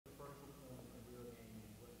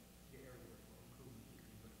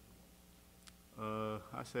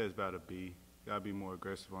I say it's about a B. Got to be more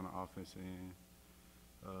aggressive on the offense end.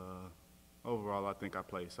 Overall, I think I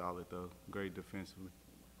played solid, though. Great defensively.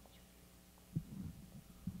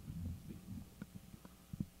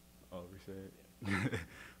 Oh, reset.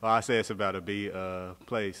 Well, I say it's about a B.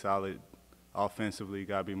 Play solid offensively.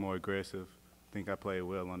 Got to be more aggressive. I think I played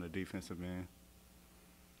well on the defensive end.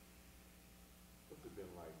 What's it been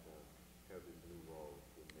like having this new role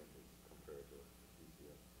in Memphis compared to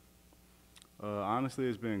UCF? Honestly,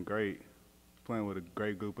 it's been great. Playing with a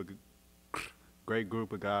great group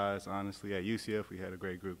of guys. Honestly, at UCF we had a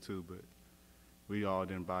great group too, but we all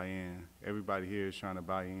didn't buy in. Everybody here is trying to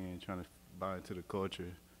buy in, trying to buy into the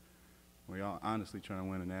culture. We all honestly trying to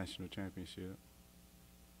win a national championship.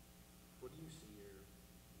 What do you see your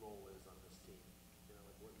role is on this team? You know,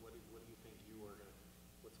 like what do you think you are gonna,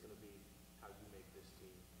 what's gonna be how you make this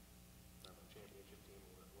team a championship team,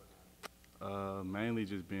 or what have you? Mainly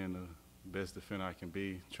just being the best defender I can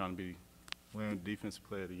be, trying to be winning Defensive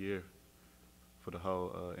Player of the Year for the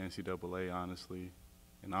whole NCAA, honestly.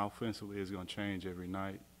 And offensively, it's going to change every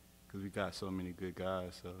night because we got so many good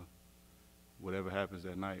guys. So whatever happens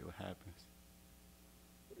that night, what happens.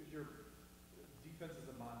 What is your defense is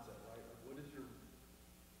a mindset, right? Like what is your,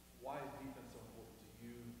 why is defense so important to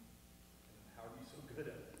you, and how are you so good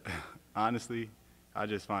at it? Honestly, I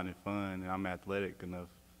just find it fun, and I'm athletic enough.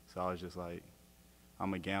 So I was just like, I'm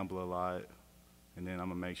going to gamble a lot, and then I'm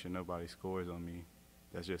going to make sure nobody scores on me.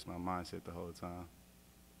 That's just my mindset the whole time.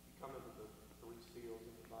 You come in with the 3 steals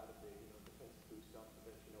and provide a big, defensive boost off the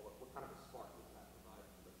bench. What kind of a spark does that provide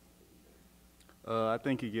for the defense? I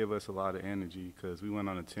think he gave us a lot of energy because we went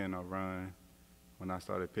on a 10-0 run when I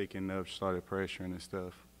started picking up, started pressuring and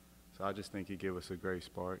stuff. So I just think he gave us a great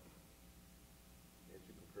spark. As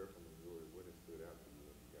you prepare for Missouri, what has stood out to you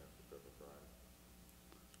as you guys prepare for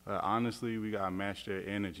Friday? Honestly, we got to match their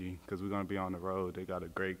energy because we're going to be on the road. They got a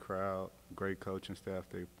great crowd, great coaching staff.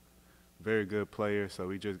 They're very good players, so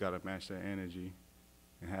we just got to match their energy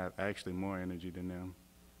and have actually more energy than them.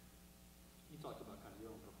 You talked about kind of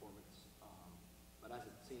your own performance, but as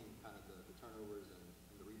it seemed, kind of the turnovers and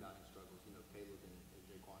the rebounding struggles, Caleb and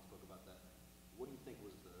Jayhlon spoke about that. What do you think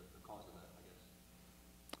was the cause of that, I guess?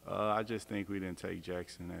 I just think we didn't take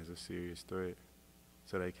Jackson as a serious threat.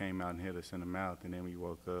 So they came out and hit us in the mouth, and then we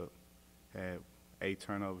woke up, had 8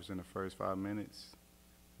 turnovers in the first 5 minutes.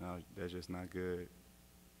 No, that's just not good.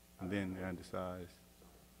 And then they're undersized.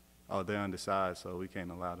 Oh, they're undersized, so we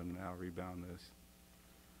can't allow them to out-rebound us.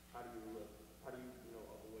 How do you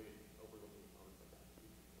avoid overlooking opponents like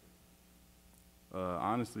that?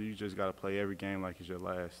 Honestly, you just got to play every game like it's your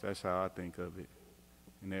last. That's how I think of it.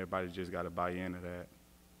 And everybody just got to buy into that.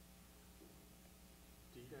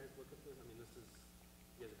 Do you guys look at this? I mean,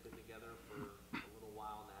 you guys have been together for a little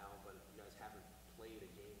while now, but you guys haven't played a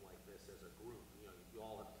game like this as a group. You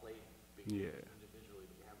all have played big games individually,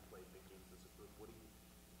 but you haven't played big games as a group. What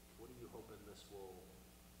are you hoping this will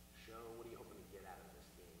show? What are you hoping to get out of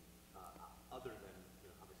this game, other than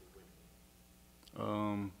obviously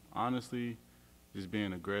winning? Honestly, just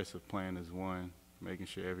being aggressive, playing as one, making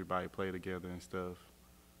sure everybody play together and stuff.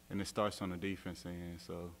 And it starts on the defense end,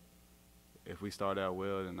 so if we start out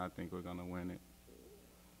well, then I think we're going to win it. Do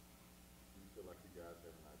you feel like you guys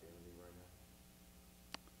have an identity right now?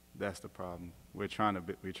 That's the problem. We're trying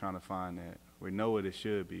to find that. We know what it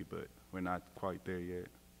should be, but we're not quite there yet.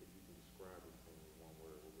 If you can describe this thing in one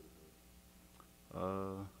word, what would it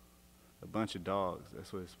be? A bunch of dogs.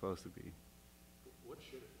 That's what it's supposed to be.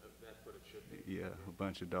 That's what it should be. Yeah, a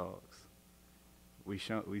bunch of dogs. We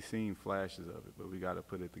seen flashes of it, but we got to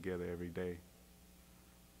put it together every day.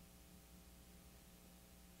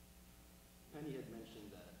 Penny had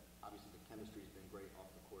mentioned that obviously the chemistry has been great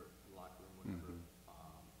off the court, in the locker room, whatever.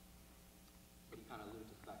 But he kind of alluded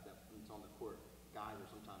to the fact that when it's on the court, guys are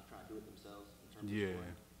sometimes trying to do it themselves in terms of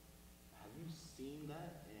scoring. Have you seen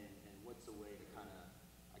that, and what's a way to kind of,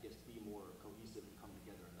 I guess, be more cohesive and come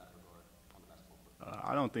together in that regard on the basketball court?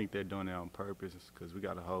 I don't think they're doing it on purpose because we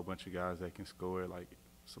got a whole bunch of guys that can score. Like,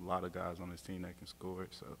 it's a lot of guys on this team that can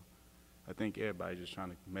score. So I think everybody's just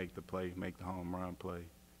trying to make the play, make the home run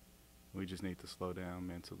play. We just need to slow down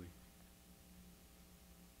mentally.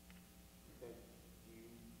 You think you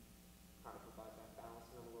kind of provide that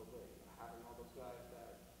balance in a little bit, having all those guys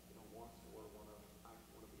that want to score, want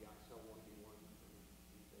to be ISO, want to be one. Do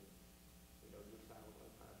you think your style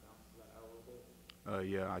kind of balances that out a little bit?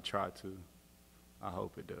 Yeah, I try to. I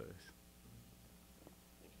hope it does.